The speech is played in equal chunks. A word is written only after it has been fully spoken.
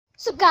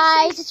So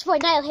guys, it's boy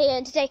Niall here,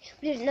 and today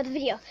we're doing another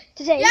video.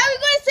 Today, yeah,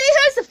 we're going to see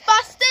who's the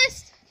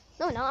fastest.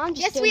 No, I'm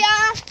just. Yes, doing, we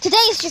are. Today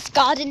is just a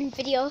garden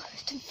video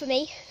for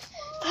me.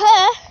 For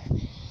her,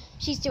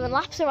 she's doing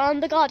laps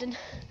around the garden.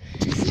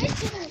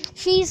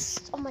 She's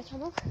on my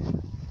channel.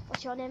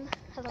 What's your name?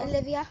 Hello.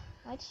 Olivia.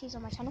 Right, she's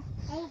on my channel.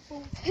 Oh.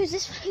 Who's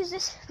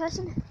this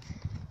person?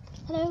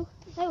 Hello.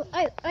 Oh,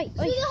 oi.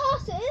 Who the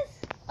horse is?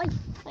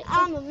 Oi.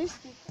 I'm a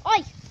misty.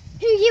 Oi.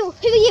 Who are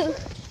you?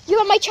 You're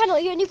on my channel.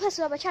 You're a new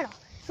person on my channel.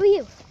 Who are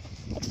you?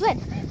 Explain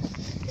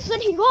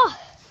who you are.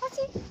 What's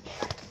he?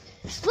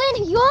 Explain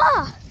who you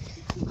are.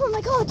 Oh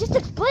my god, just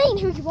explain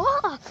who you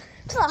are.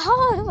 It's not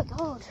hard. Oh my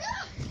god.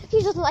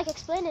 He doesn't like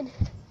explaining.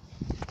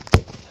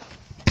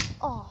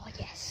 Oh,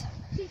 yes.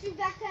 She's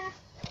Rebecca.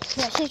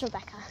 Yeah, she's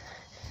Rebecca.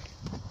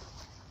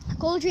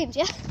 Goal of dreams,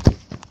 yeah?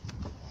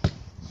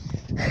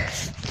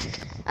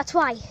 That's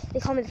why they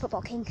call me the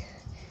football king.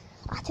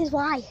 That is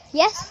why.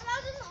 Yes? I'm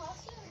allowed in the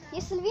horse now.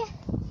 Yes, Olivia?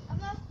 I'm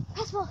allowed.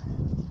 Pass ball.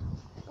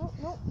 Oh,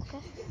 no, okay.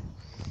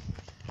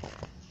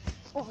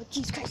 Oh,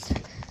 Jesus Christ.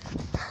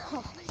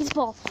 Oh, he's the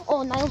ball.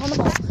 Oh, Niall on the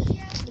ball.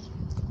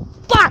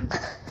 Bam!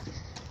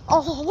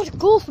 Oh, what a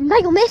goal from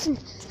Michael Mason.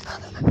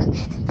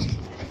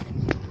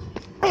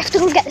 I have to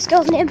go and get this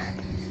girl's name.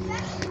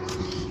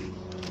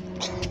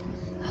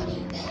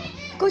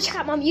 Go check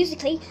out my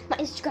Musical.ly, my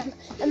Instagram,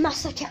 and my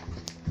Snapchat.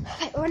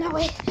 Right, we're on our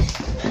way.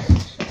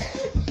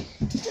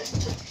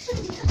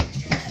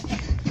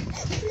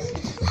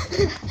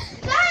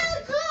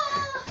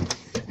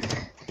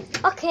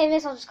 Okay,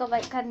 miss, I'll just go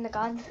back in the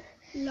garden.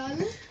 Lol.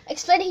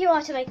 Explain who you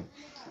are to my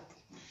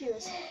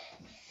viewers.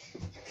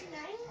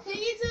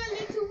 He's a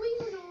little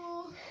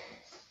weirdo.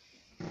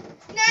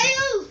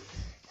 Niall!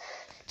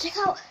 Check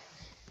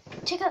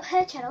out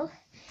her channel.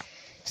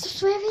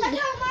 Subscribe Check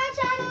out my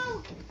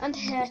channel. and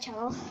her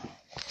channel.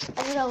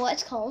 I don't know what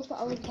it's called, but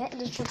I'll link it in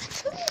the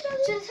description.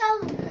 Just tell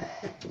them.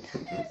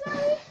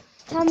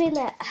 Tell me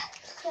later.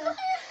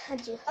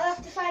 And you. I'll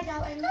have to find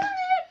out anyway.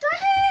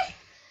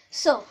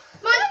 So.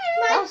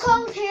 Mine's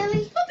called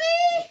Haley.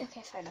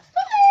 Okay, fair enough.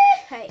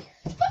 Hey.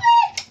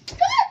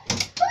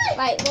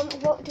 Right, what do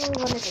we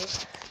want to do?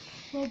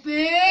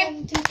 Puppy.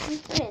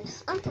 Come in.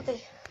 I'm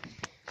Puppy.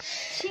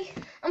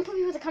 I'm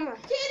Puppy with the camera.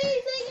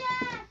 Kitty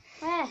singer.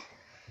 Where?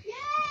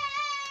 Yeah.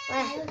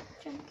 Where?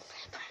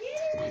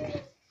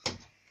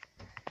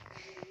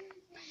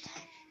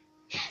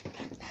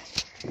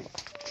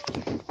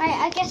 Right,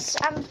 I guess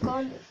I'm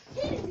gone.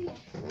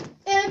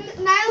 Niall's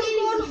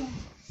going.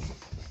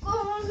 Go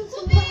on to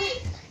somebody.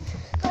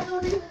 I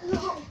don't even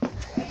know.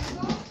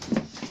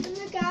 In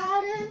the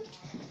garden.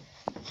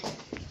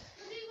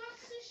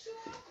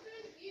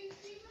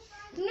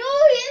 No,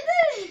 he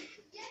isn't.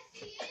 Yes,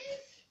 he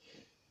is.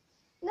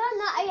 No, I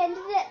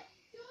ended it.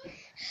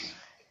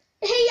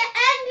 He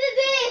ended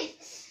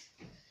it.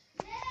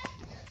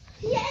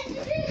 He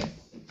ended it.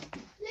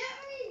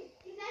 Literally,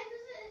 he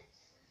ended it.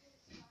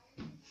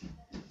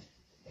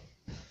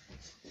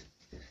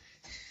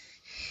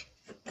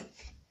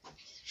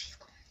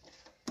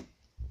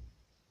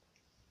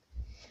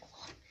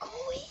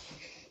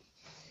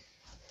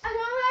 I don't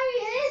know where he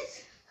is.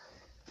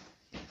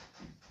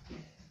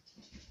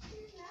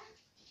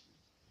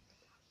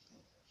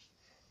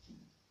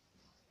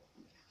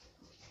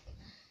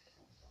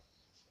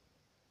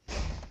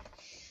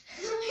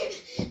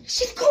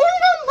 She's going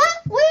on that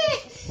way.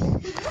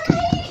 It's not in.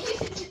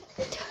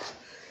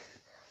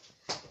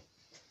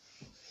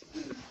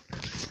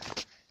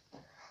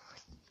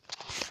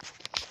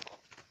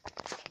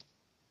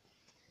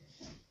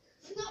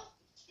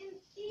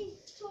 He's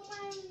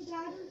somewhere in the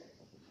garden.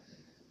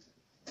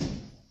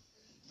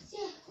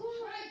 Yeah, come on.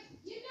 Right,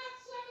 you're not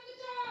slamming the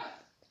door.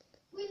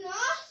 We're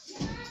not.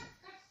 Yeah,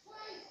 that's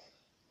twice.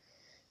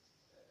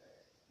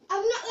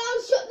 I'm not allowed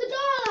to shut the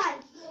door,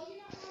 like. No,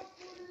 you're not allowed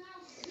to go in and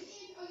out. You're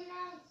in or you're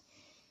out.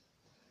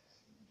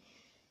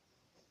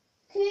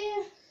 Come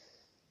here.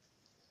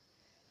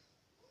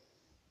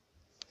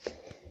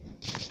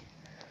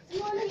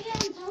 Come on again,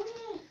 I'm telling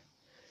you.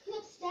 He's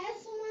upstairs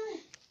somewhere.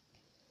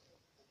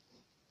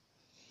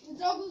 The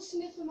dog will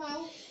sniff him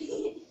out.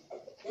 Right,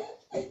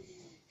 that's it.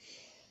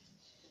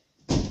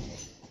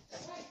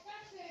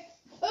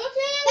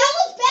 Okay. That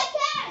was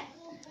better.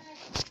 Okay,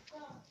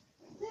 stop.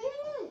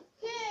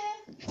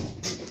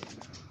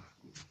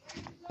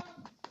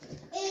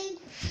 In.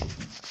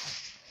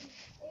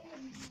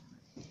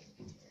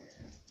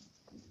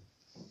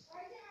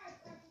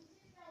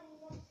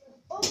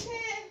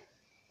 Okay.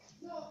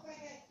 No,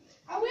 okay.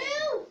 I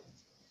will.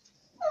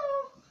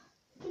 Oh.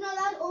 You're not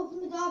allowed to open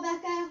the door,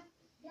 Becca.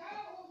 Yeah,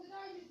 open the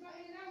door, you're just not in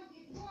and out.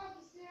 You can go out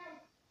and stay out.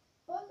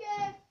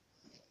 Okay.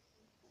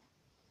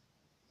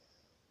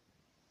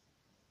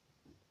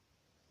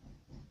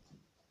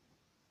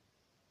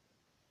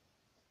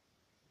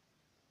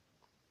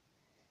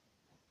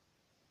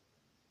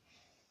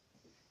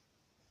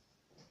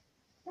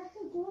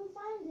 Becca, go and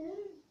find him.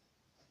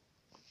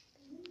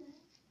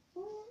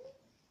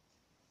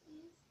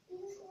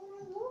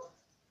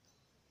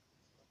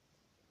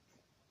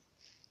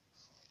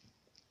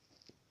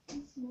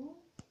 He's small.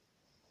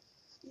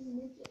 He's a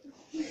midget.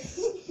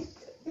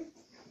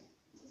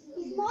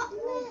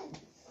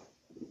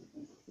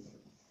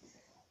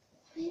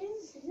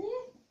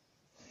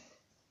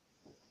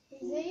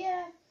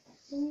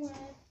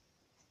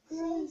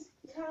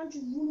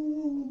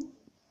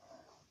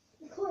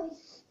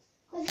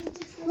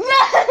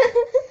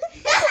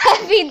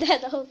 ain't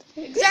that old.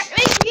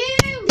 Exactly.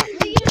 You.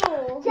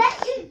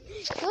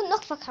 Don't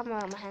knock the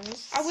camera on my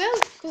hands. I will,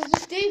 because I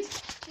just did.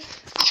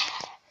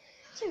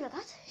 Sorry about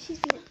that. She's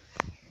been a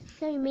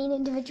very mean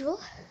individual.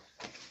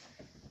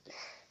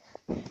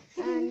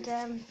 And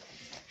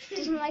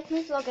doesn't like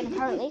me vlogging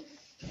apparently.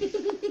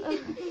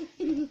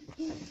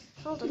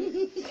 Hold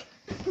on.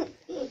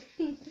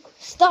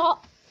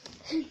 Stop.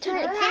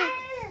 Trying to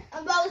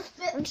I'm about to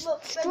spit. I'm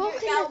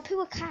stroking the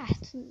poor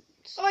cat.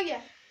 Oh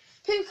yeah.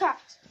 Poo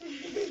cat.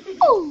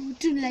 Oh,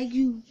 Didn't like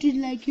you.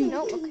 Didn't like you.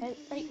 no, okay.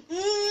 Right.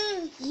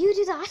 You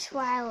do that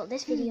while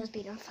this video's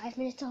been on 5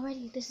 minutes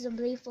already. This is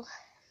unbelievable.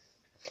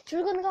 Should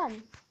we go on the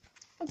garden?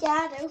 Yeah,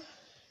 I do.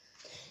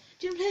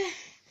 Do you want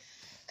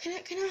to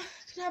play?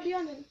 Can I be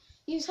on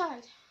the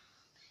side?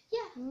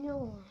 Yeah.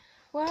 No.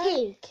 Why?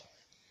 Pig.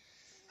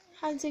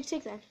 Hide and seek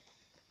tick then.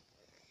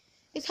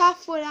 It's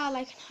half what I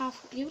like and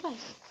half what you like.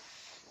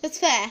 That's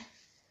fair.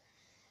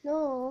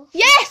 No.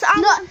 Yes,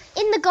 I'm Not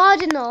in the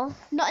garden though.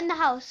 Not in the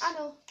house. I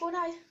know. Go on,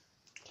 hide.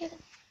 Okay.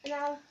 And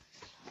I'll.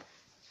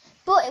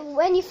 But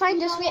when you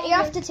find us, you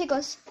have to take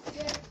us.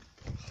 Yeah.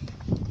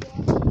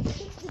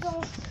 The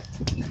dog.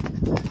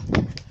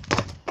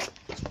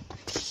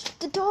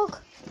 The dog.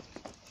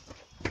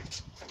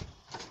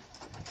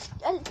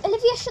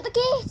 Olivia, shut the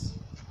gate.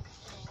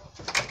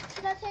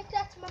 Can I take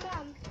that to my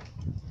mum?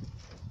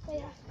 Oh,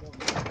 yeah.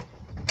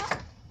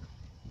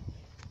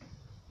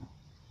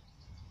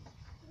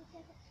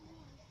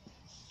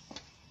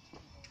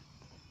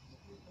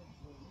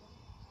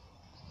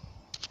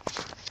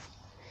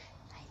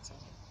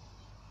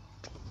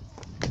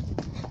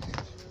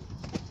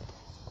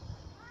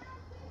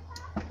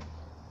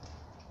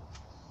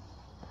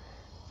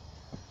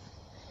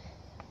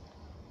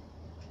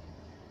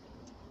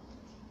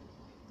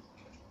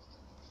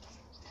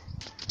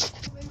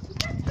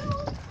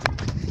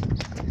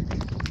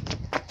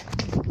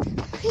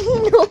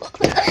 No.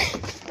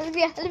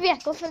 Olivia,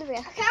 go for Olivia.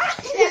 I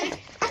can't.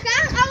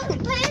 I'm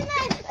playing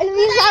then.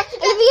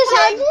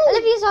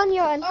 Olivia's on,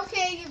 you're on.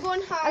 Okay, you go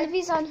and hide.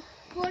 Olivia's on.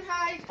 Go and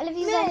hide.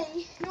 Olivia's Me? on.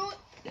 No,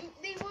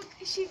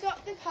 she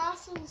got the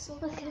parcel, so.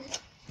 Okay.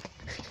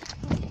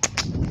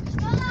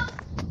 Guys.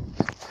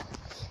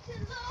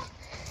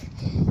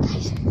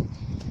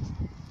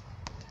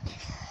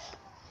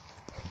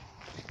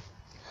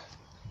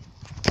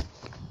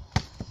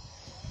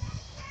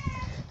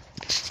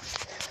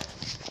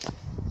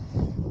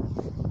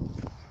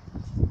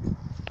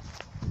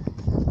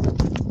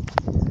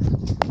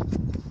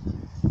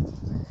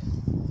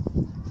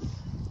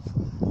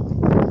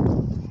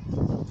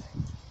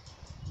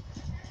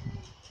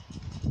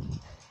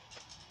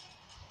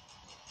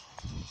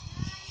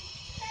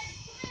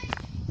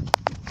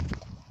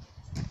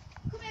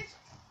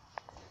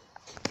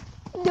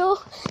 No,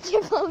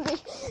 you found me.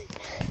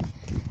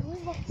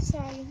 What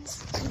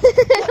science?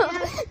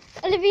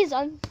 Olivia's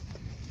on.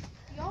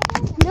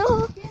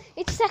 No,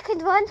 it's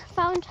second one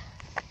found.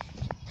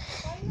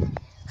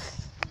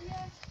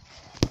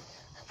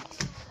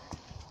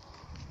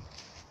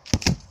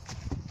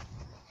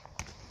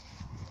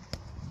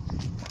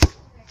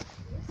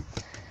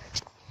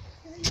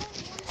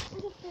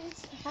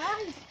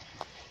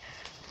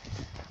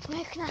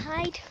 Where can I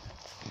hide?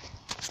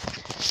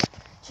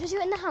 Should I do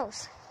it in the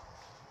house?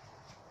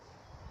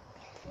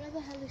 Where the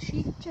hell is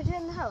she? Should I do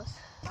it in the house?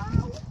 I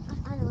know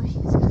where she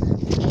is.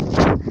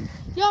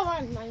 You're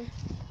on mine.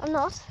 I'm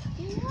not.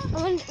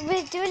 Yeah.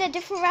 We're doing a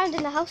different round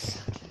in the house.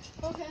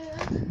 Okay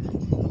then.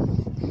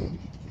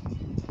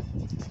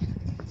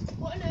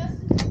 What on earth?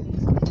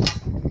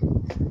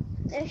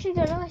 I actually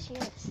don't know where she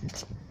is.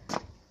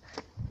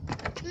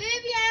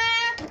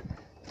 Olivia!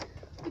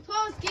 You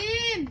paused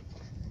game!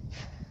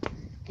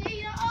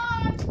 Hey, you're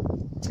on!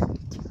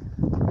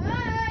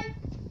 Hi!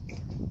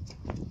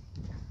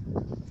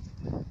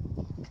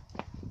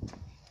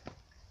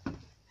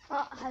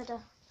 Oh, I heard her.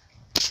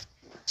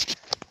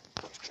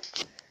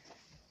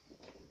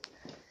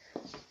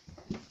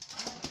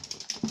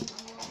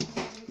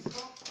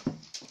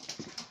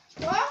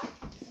 What?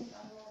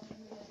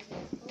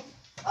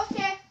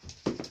 Okay.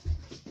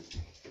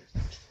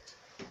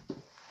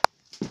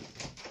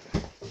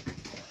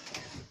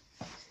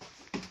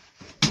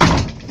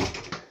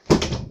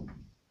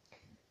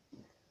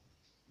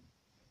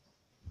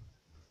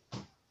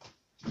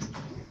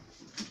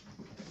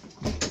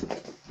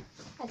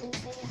 I didn't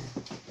see her.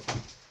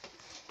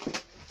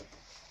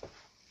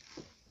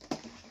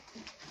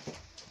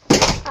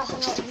 I'll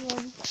hang out with you.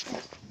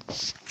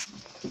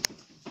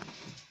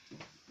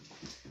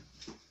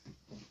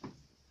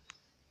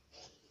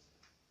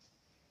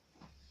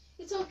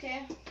 It's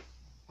okay. You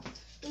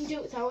can do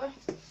it without her.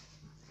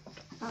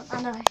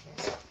 I know.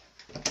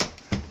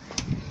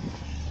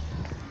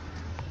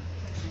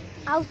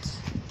 Out.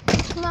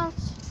 Come out.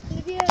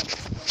 Olivia,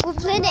 We're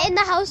playing it in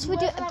the house. you We're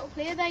weren't doing. allowed to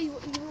play there. You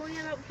were only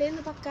allowed to play in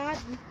the back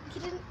garden.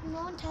 You didn't.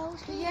 No one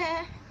tells me.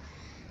 Yeah.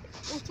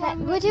 That's why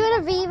we We're went doing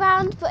a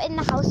re-round, but in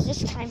the house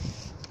this time.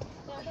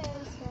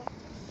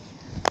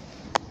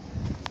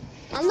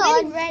 I'm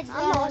not on. red,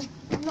 I'm not on.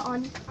 I'm not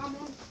on. I'm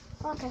on.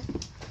 Okay.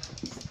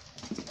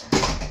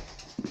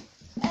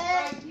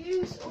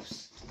 use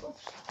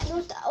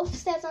No,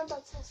 upstairs and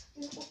downstairs.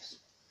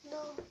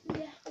 No.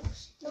 Yeah,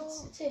 no.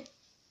 It's it.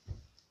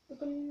 We're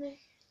gonna make.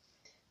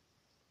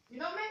 You're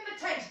not making the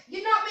tent.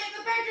 You're not making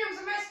the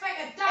bedrooms a mess,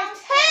 Becca.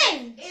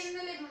 tent? In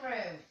the living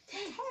room.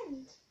 Tent.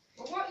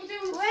 Well, what are you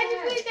doing? Where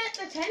did we get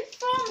the tent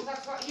from?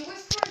 That's what you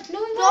whispering.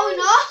 No, we're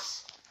not.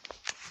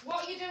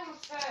 What are you doing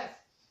upstairs?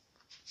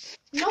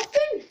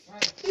 Nothing.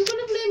 Right. We're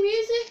gonna play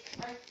music.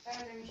 Right.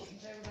 There we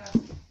should do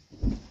that.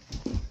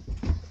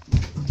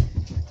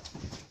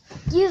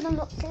 You them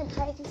not going to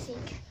hide and seek.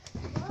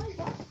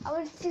 I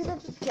want to see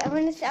the. I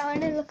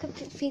want to look up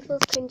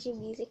people's cringy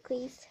music,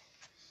 please.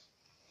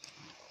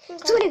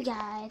 So anyway,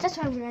 guys, that's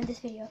why I'm going to end this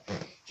video.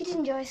 If you did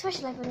enjoy, smash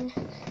the like button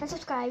and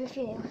subscribe if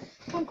you're new.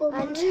 And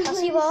I'll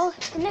see you all in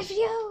the next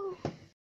video.